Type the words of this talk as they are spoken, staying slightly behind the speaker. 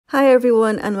Hi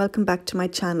everyone and welcome back to my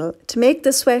channel. To make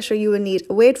this sweater you will need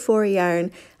a weight 4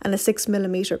 yarn and a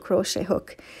 6mm crochet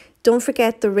hook. Don't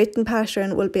forget the written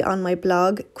pattern will be on my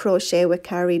blog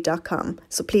crochetwithcarrie.com,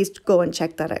 so please go and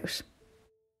check that out.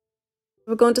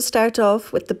 We're going to start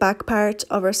off with the back part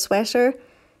of our sweater,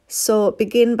 so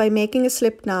begin by making a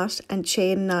slip knot and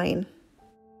chain 9.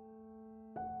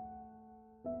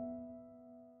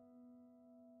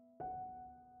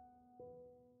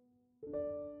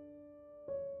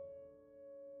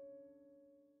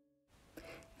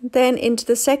 Then into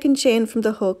the second chain from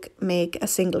the hook, make a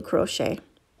single crochet.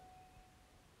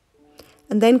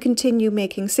 And then continue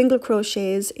making single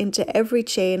crochets into every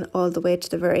chain all the way to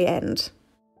the very end.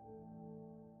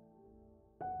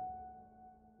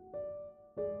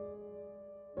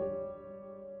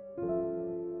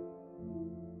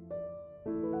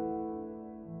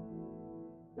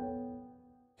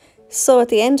 So at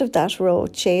the end of that row,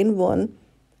 chain 1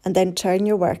 and then turn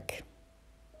your work.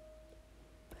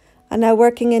 And now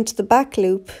working into the back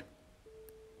loop,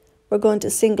 we're going to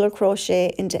single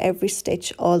crochet into every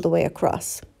stitch all the way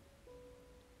across.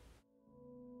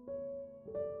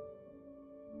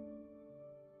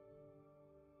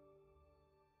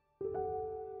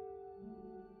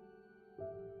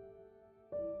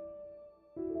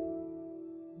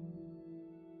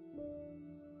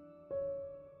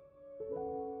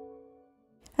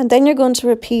 And then you're going to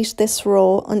repeat this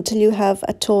row until you have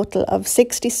a total of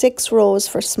 66 rows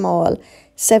for small,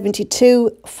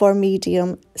 72 for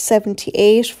medium,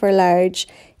 78 for large,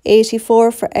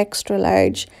 84 for extra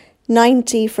large,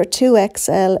 90 for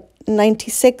 2XL,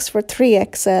 96 for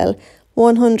 3XL,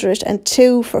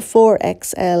 102 for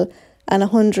 4XL, and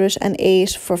 108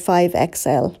 for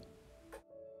 5XL.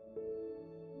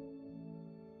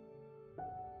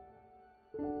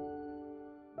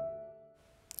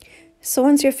 So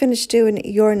once you're finished doing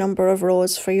your number of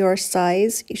rows for your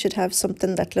size, you should have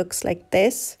something that looks like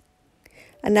this.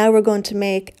 And now we're going to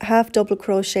make half double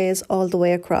crochets all the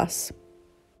way across.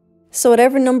 So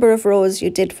whatever number of rows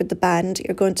you did for the band,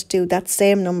 you're going to do that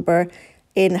same number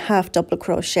in half double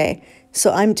crochet.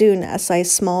 So I'm doing a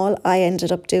size small. I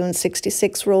ended up doing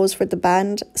 66 rows for the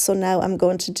band. So now I'm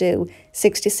going to do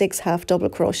 66 half double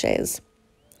crochets.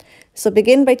 So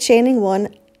begin by chaining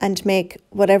 1 and make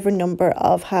whatever number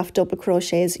of half double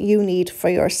crochets you need for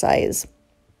your size.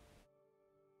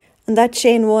 And that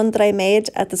chain 1 that I made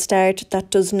at the start,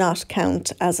 that does not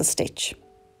count as a stitch.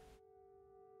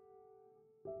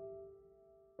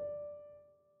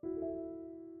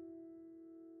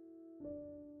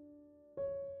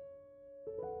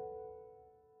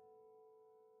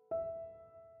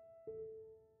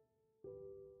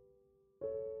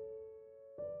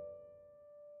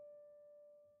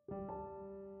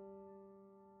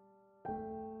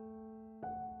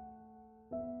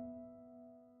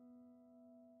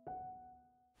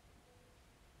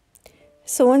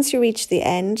 So once you reach the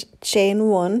end, chain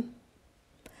 1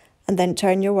 and then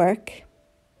turn your work.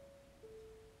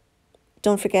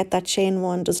 Don't forget that chain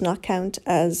 1 does not count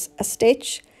as a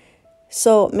stitch.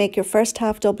 So make your first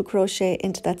half double crochet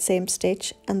into that same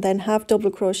stitch and then half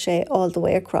double crochet all the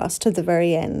way across to the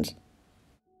very end.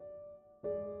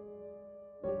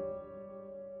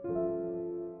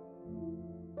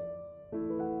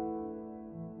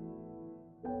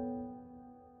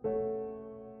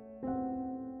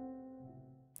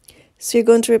 So you're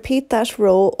going to repeat that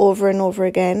row over and over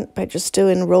again by just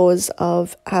doing rows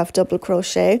of half double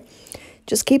crochet.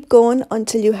 Just keep going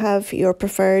until you have your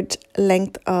preferred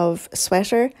length of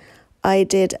sweater. I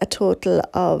did a total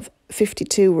of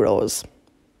 52 rows.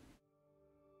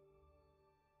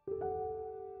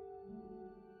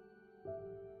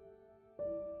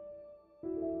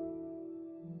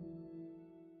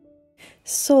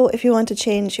 So if you want to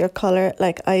change your colour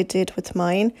like I did with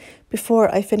mine,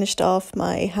 before I finished off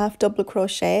my half double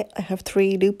crochet, I have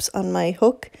 3 loops on my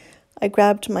hook. I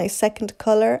grabbed my second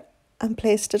colour and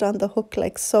placed it on the hook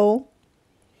like so.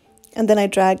 And then I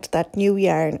dragged that new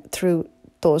yarn through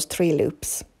those 3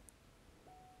 loops.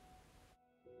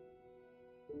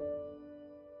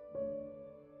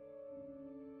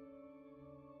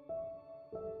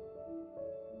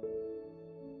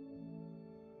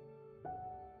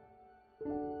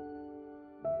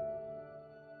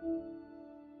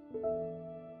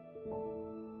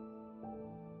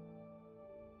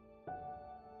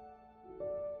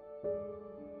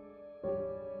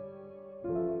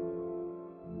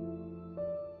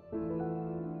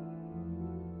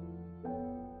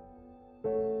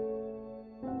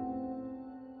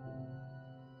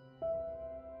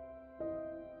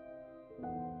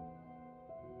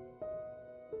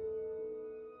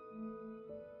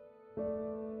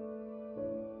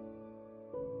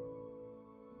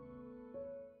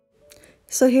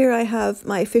 So here I have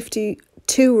my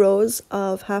 52 rows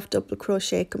of half double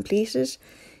crochet completed.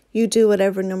 You do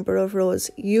whatever number of rows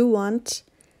you want,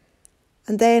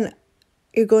 and then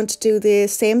you're going to do the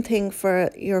same thing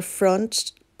for your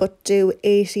front, but do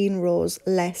 18 rows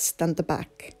less than the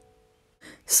back.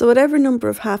 So whatever number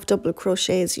of half double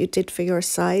crochets you did for your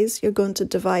size, you're going to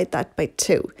divide that by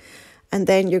 2, and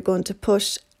then you're going to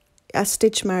put a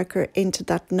stitch marker into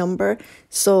that number.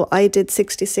 So I did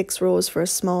 66 rows for a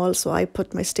small, so I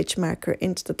put my stitch marker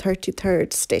into the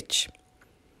 33rd stitch.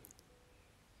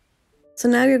 So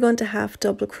now you're going to half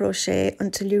double crochet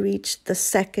until you reach the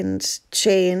second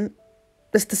chain.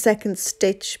 That's the second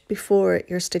stitch before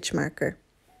your stitch marker.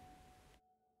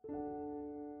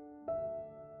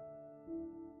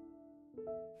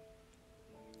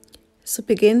 So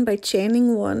begin by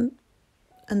chaining 1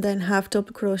 and then half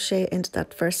double crochet into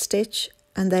that first stitch,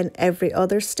 and then every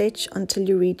other stitch until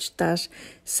you reach that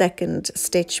second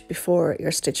stitch before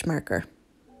your stitch marker.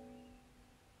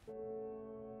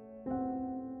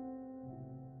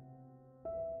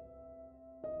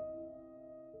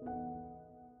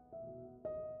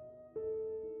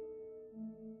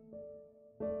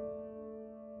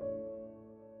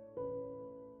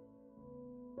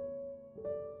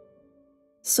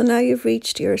 So now you've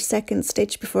reached your second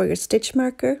stitch before your stitch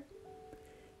marker.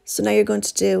 So now you're going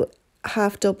to do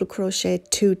half double crochet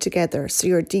 2 together, so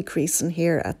you're decreasing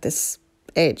here at this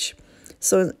edge.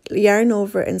 So yarn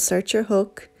over, insert your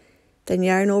hook, then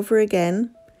yarn over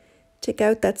again, take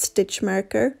out that stitch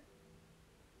marker,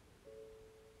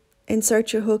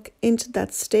 insert your hook into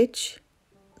that stitch,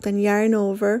 then yarn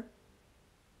over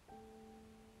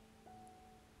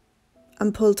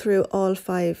and pull through all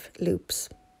 5 loops.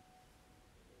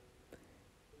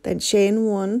 Then chain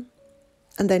 1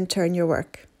 and then turn your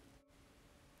work.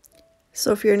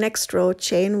 So for your next row,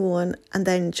 chain 1 and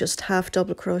then just half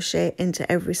double crochet into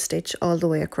every stitch all the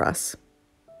way across.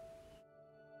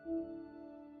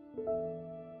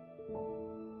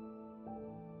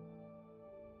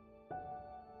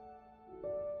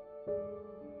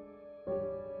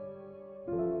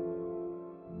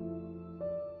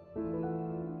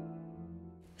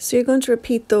 So you're going to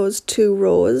repeat those 2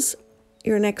 rows.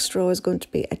 Your next row is going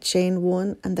to be a chain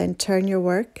 1 and then turn your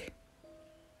work.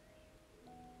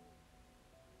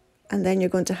 And then you're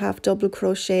going to half double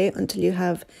crochet until you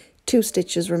have 2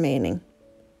 stitches remaining.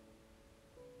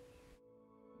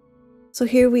 So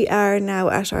here we are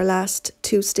now at our last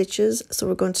 2 stitches. So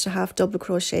we're going to half double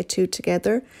crochet 2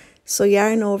 together. So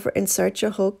yarn over, insert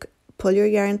your hook, pull your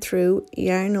yarn through,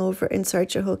 yarn over,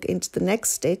 insert your hook into the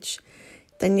next stitch,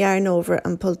 then yarn over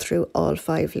and pull through all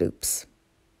 5 loops.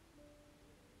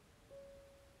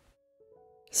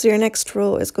 So your next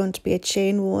row is going to be a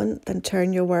chain 1, then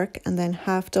turn your work and then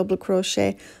half double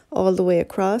crochet all the way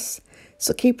across.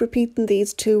 So keep repeating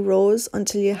these 2 rows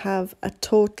until you have a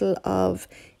total of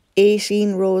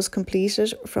 18 rows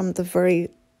completed from the very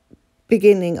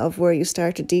beginning of where you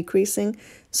started decreasing.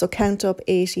 So count up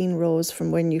 18 rows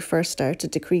from when you first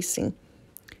started decreasing.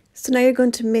 So now you're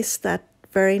going to miss that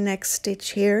very next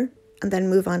stitch here and then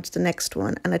move on to the next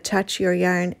one and attach your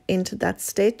yarn into that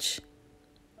stitch.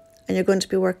 And you're going to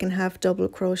be working half double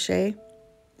crochet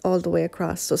all the way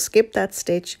across. So skip that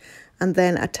stitch and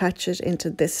then attach it into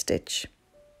this stitch.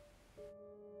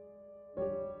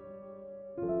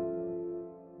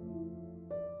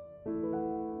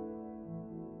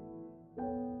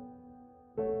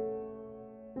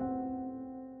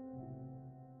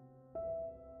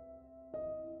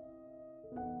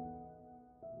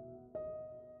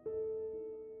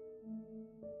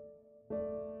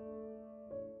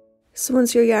 So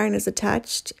once your yarn is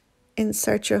attached,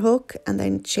 insert your hook and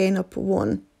then chain up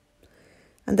 1.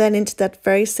 And then into that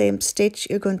very same stitch,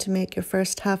 you're going to make your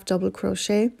first half double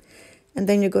crochet, and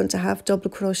then you're going to half double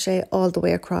crochet all the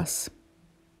way across.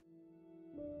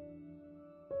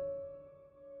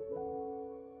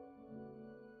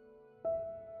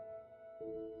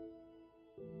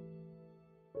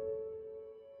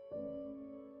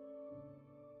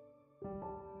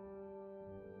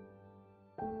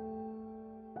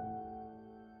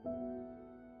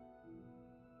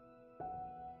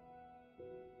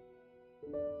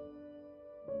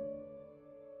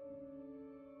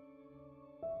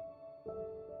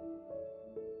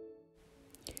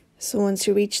 So once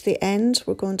you reach the end,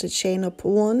 we're going to chain up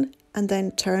 1 and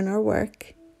then turn our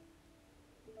work.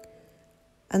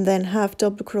 And then half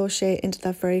double crochet into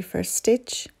that very first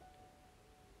stitch.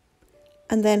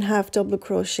 And then half double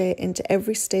crochet into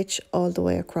every stitch all the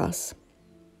way across.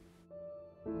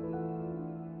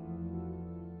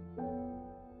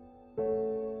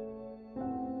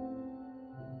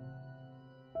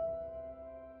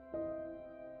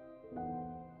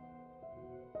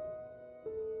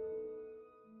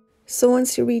 So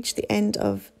once you reach the end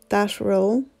of that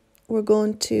row, we're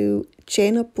going to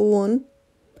chain up one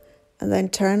and then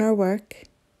turn our work,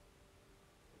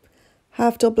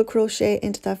 half double crochet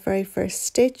into that very first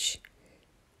stitch,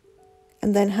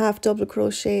 and then half double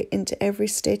crochet into every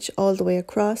stitch all the way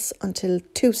across until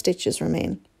 2 stitches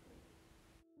remain.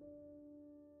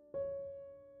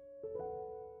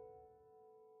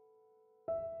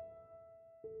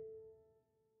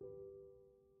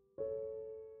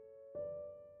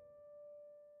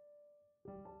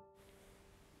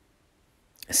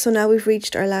 So now we've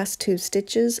reached our last 2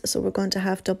 stitches, so we're going to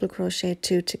half double crochet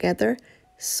 2 together.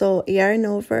 So yarn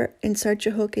over, insert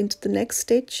your hook into the next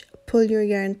stitch, pull your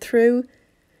yarn through,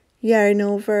 yarn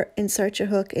over, insert your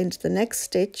hook into the next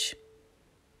stitch,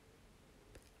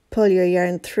 pull your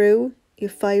yarn through, you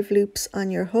 5 loops on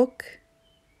your hook,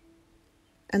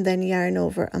 and then yarn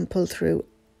over and pull through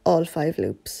all 5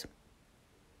 loops.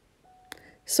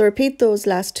 So repeat those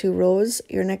last 2 rows.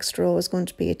 Your next row is going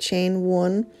to be a chain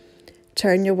 1,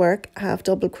 turn your work, half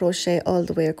double crochet all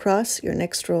the way across. Your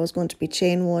next row is going to be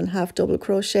chain 1, half double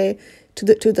crochet to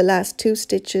the last 2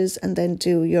 stitches, and then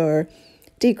do your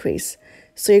decrease.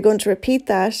 So you're going to repeat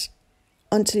that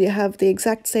until you have the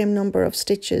exact same number of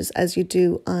stitches as you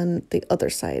do on the other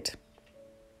side.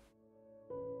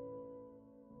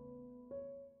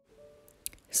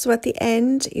 So at the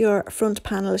end, your front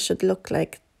panel should look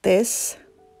like this.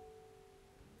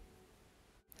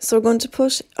 So we're going to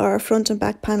put our front and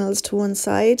back panels to one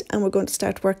side, and we're going to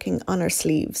start working on our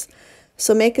sleeves.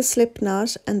 So make a slip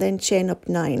knot and then chain up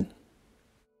 9.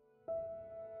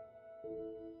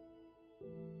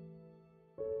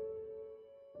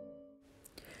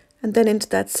 And then into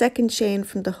that second chain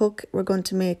from the hook, we're going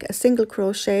to make a single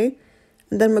crochet,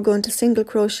 and then we're going to single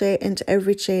crochet into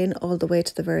every chain all the way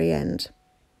to the very end.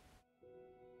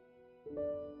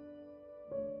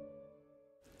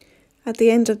 At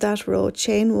the end of that row,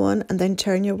 chain 1 and then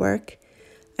turn your work.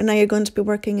 And now you're going to be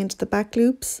working into the back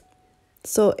loops.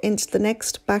 So into the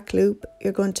next back loop,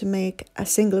 you're going to make a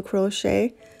single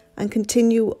crochet and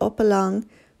continue up along,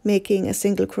 making a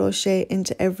single crochet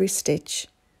into every stitch.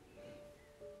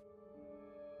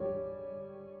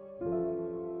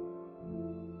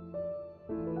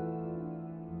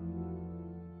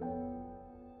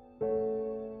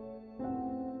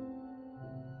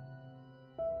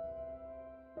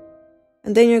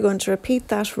 And then you're going to repeat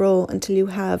that row until you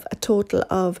have a total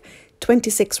of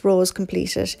 26 rows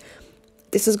completed.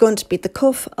 This is going to be the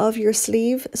cuff of your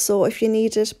sleeve, so if you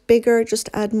need it bigger, just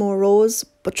add more rows,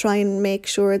 but try and make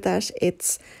sure that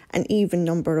it's an even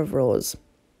number of rows.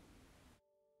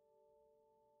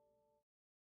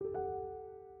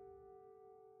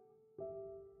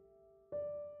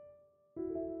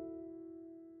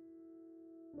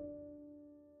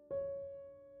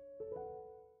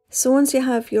 So once you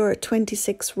have your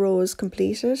 26 rows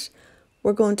completed,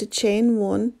 we're going to chain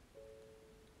 1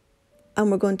 and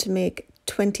we're going to make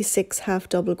 26 half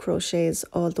double crochets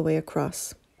all the way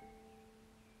across.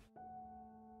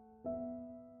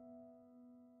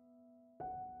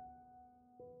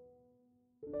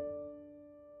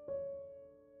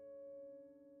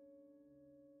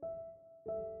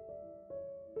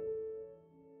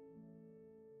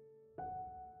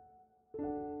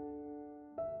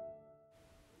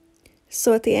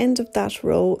 So at the end of that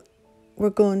row, we're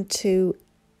going to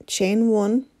chain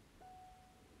 1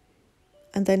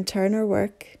 and then turn our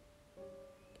work,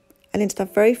 and into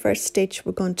that very first stitch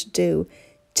we're going to do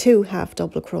 2 half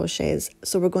double crochets,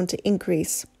 so we're going to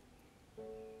increase.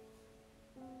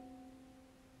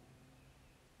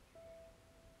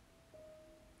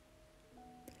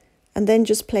 And then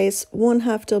just place 1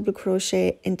 half double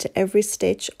crochet into every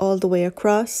stitch all the way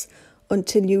across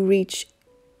until you reach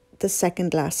the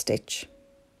second last stitch.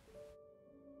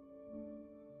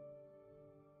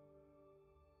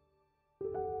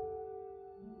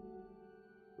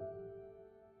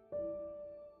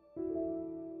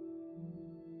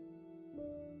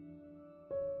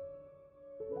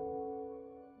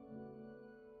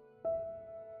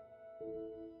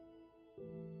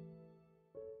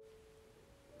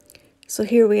 So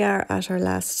here we are at our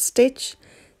last stitch.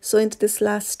 So into this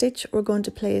last stitch we're going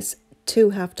to place 2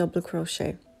 half double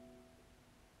crochet.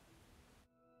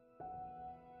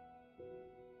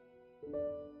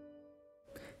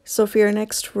 So for your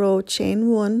next row, chain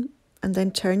 1 and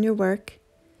then turn your work,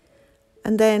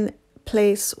 and then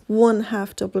place 1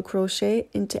 half double crochet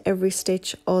into every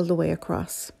stitch all the way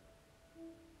across.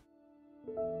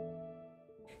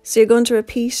 So you're going to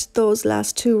repeat those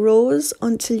last 2 rows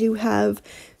until you have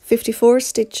 54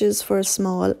 stitches for a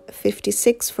small,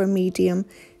 56 for medium,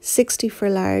 60 for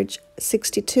large,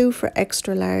 62 for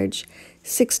extra large,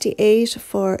 68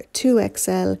 for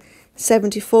 2XL,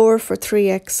 74 for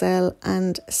 3XL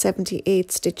and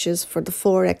 78 stitches for the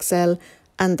 4XL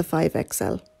and the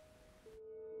 5XL.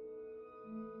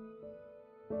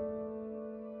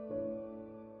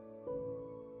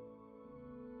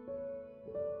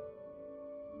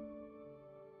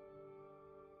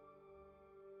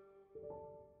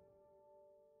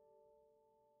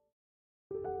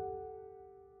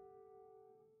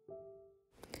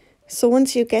 So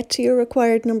once you get to your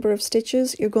required number of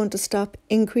stitches, you're going to stop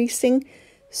increasing.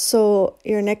 So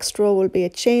your next row will be a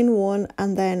chain 1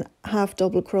 and then half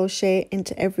double crochet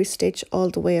into every stitch all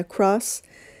the way across,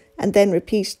 and then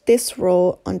repeat this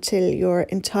row until your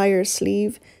entire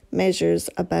sleeve measures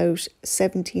about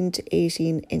 17 to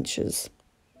 18 inches.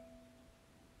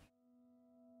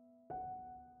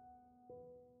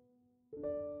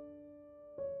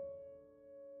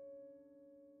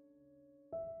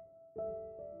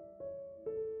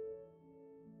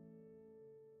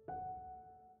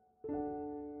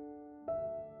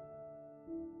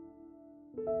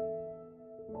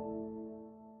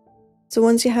 So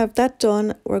once you have that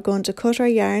done, we're going to cut our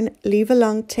yarn, leave a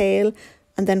long tail,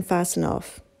 and then fasten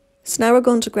off. So now we're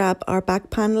going to grab our back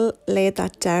panel, lay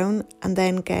that down, and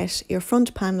then get your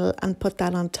front panel and put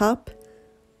that on top.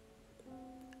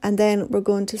 And then we're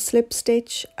going to slip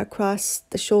stitch across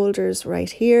the shoulders right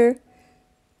here.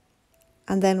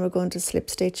 And then we're going to slip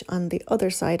stitch on the other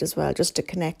side as well, just to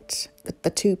connect the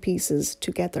two pieces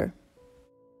together.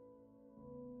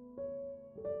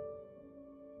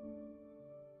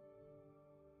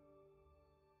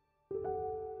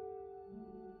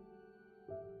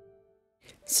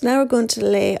 So now we're going to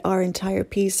lay our entire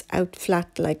piece out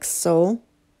flat like so.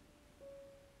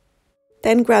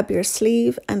 Then grab your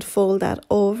sleeve and fold that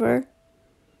over.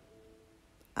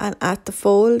 And at the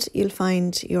fold, you'll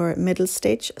find your middle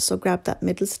stitch. So grab that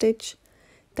middle stitch.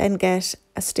 Then get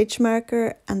a stitch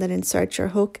marker and then insert your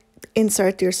hook,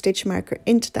 insert your stitch marker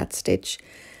into that stitch.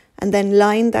 And then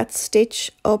line that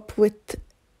stitch up with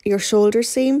your shoulder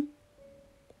seam.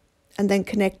 And then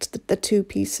connect the two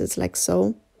pieces like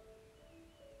so.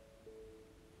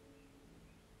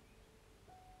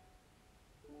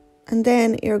 And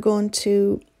then you're going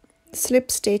to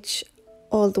slip stitch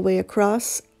all the way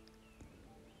across.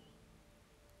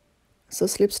 So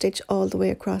slip stitch all the way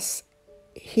across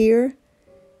here,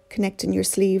 connecting your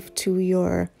sleeve to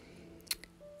your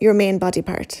main body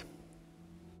part.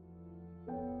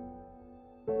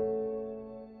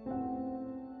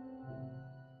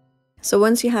 So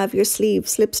once you have your sleeve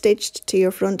slip stitched to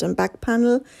your front and back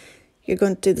panel, you're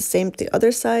going to do the same to the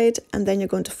other side, and then you're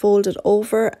going to fold it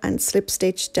over and slip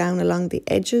stitch down along the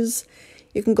edges.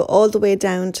 You can go all the way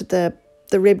down to the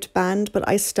ribbed band, but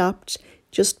I stopped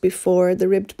just before the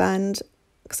ribbed band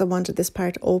because I wanted this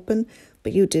part open,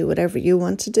 but you do whatever you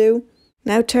want to do.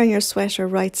 Now turn your sweater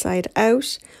right side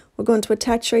out. We're going to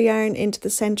attach your yarn into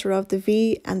the center of the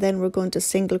V, and then we're going to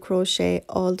single crochet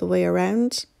all the way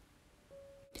around.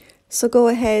 So go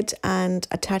ahead and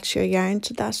attach your yarn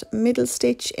to that middle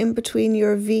stitch in between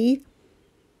your V.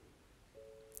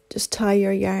 Just tie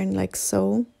your yarn like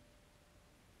so.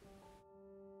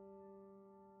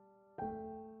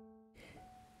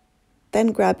 Then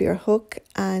grab your hook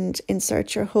and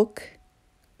insert your hook,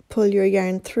 pull your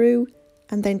yarn through,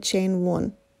 and then chain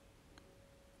 1.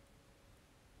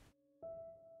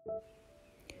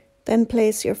 Then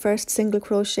place your first single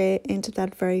crochet into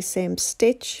that very same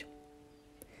stitch.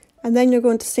 And then you're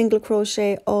going to single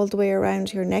crochet all the way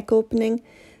around your neck opening.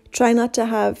 Try not to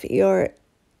have your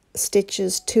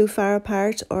stitches too far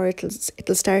apart, or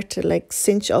it'll start to like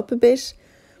cinch up a bit.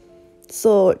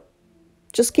 So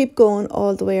just keep going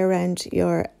all the way around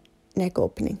your neck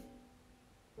opening.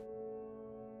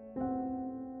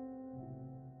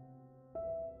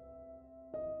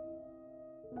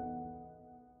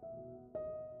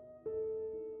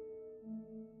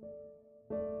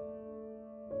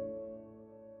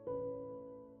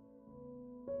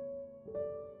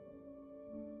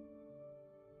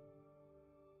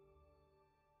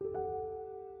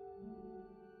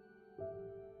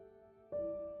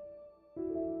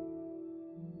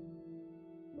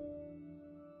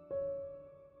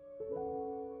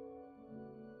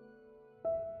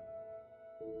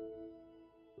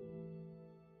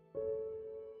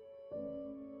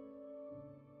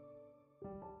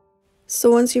 So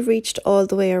once you've reached all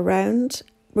the way around,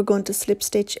 we're going to slip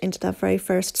stitch into that very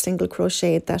first single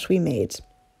crochet that we made.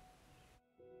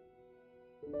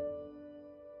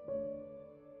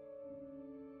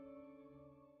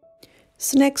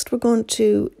 So next we're going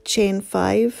to chain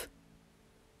 5.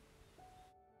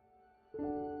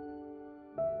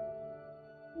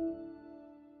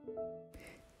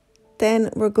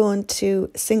 Then we're going to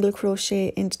single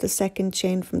crochet into the second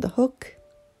chain from the hook.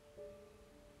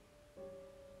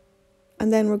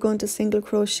 And then we're going to single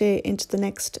crochet into the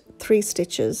next 3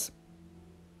 stitches.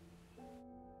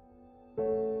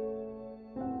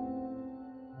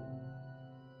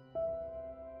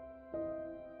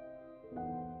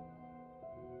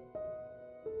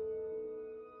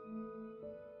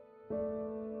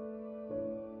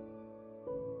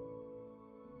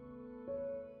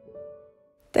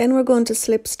 Then we're going to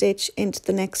slip stitch into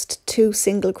the next 2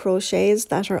 single crochets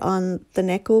that are on the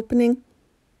neck opening.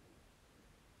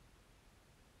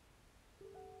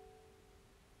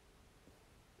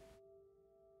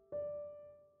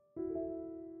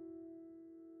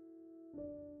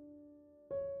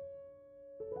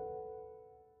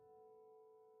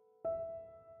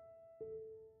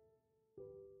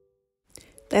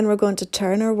 Then we're going to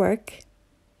turn our work,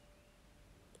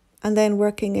 and then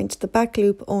working into the back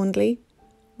loop only,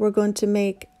 we're going to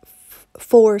make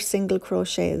 4 single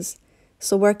crochets.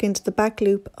 So work into the back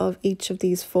loop of each of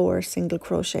these 4 single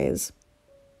crochets.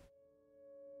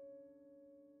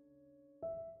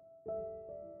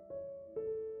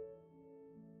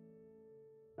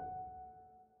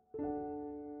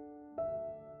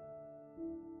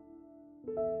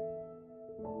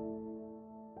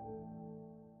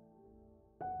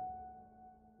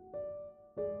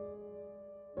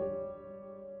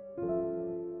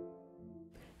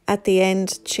 At the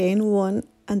end, chain 1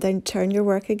 and then turn your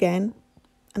work again,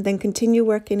 and then continue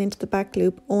working into the back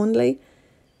loop only.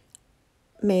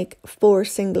 Make 4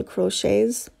 single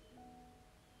crochets.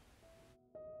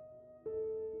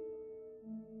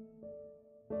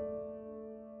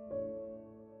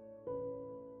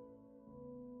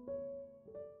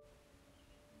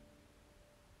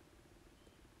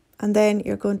 And then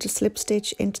you're going to slip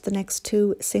stitch into the next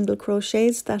 2 single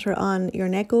crochets that are on your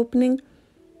neck opening.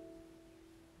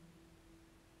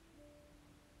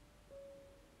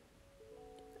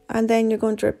 And then you're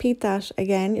going to repeat that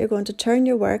again. You're going to turn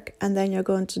your work, and then you're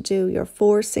going to do your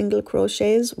 4 single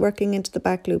crochets working into the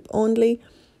back loop only.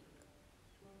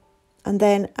 And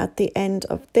then at the end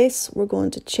of this, we're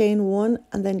going to chain 1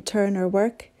 and then turn our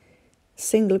work,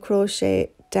 single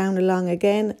crochet down along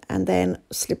again, and then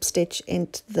slip stitch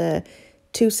into the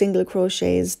 2 single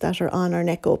crochets that are on our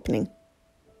neck opening.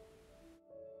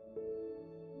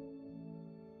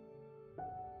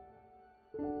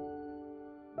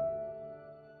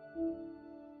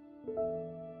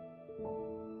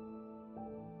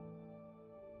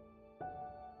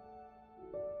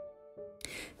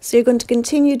 So you're going to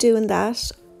continue doing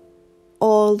that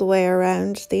all the way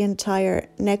around the entire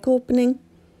neck opening.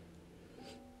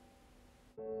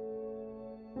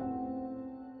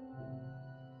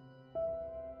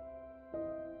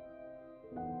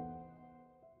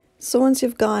 So once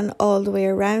you've gone all the way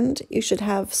around, you should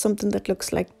have something that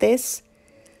looks like this.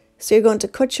 So you're going to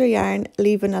cut your yarn,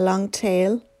 leaving a long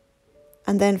tail,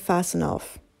 and then fasten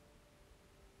off.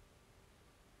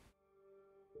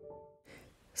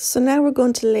 So now we're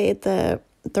going to lay the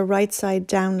right side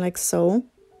down like so.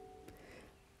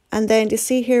 And then you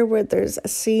see here where there's a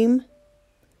seam,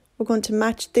 we're going to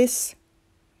match this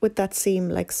with that seam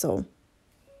like so.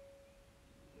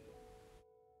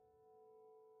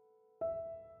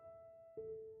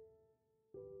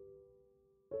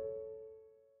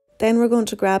 Then we're going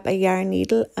to grab a yarn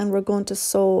needle and we're going to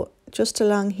sew just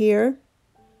along here.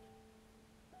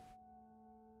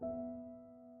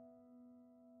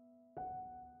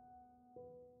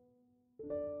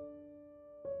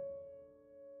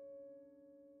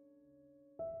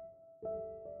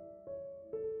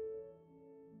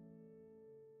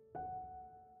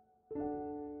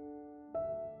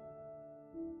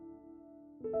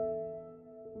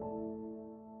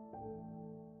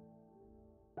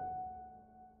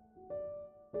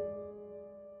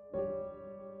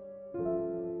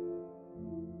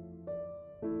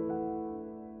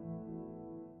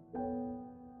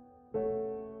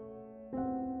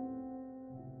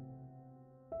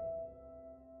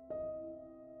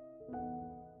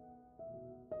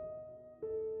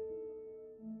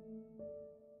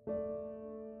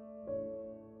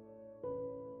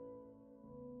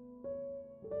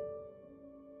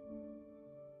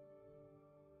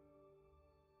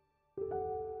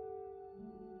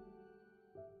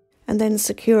 And then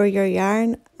secure your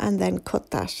yarn and then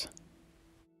cut that.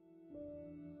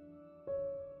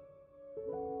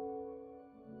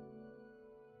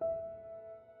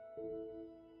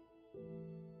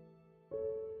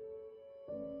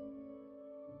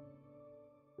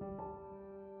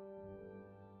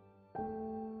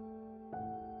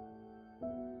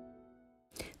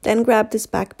 Then grab this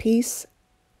back piece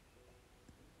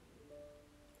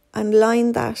and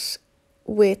line that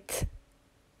with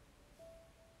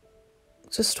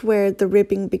just where the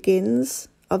ribbing begins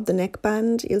of the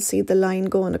neckband. You'll see the line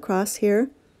going across here.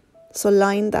 So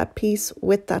line that piece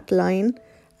with that line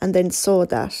and then sew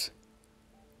that.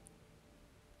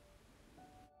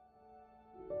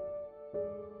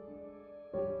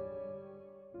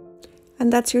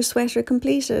 And that's your sweater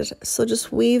completed. So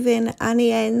just weave in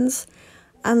any ends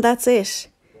and that's it.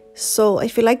 So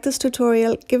if you like this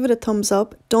tutorial, give it a thumbs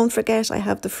up. Don't forget I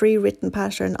have the free written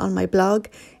pattern on my blog.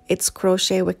 It's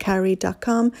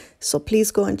crochetwithcarrie.com. So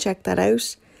please go and check that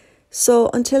out. So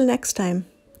until next time,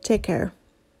 take care.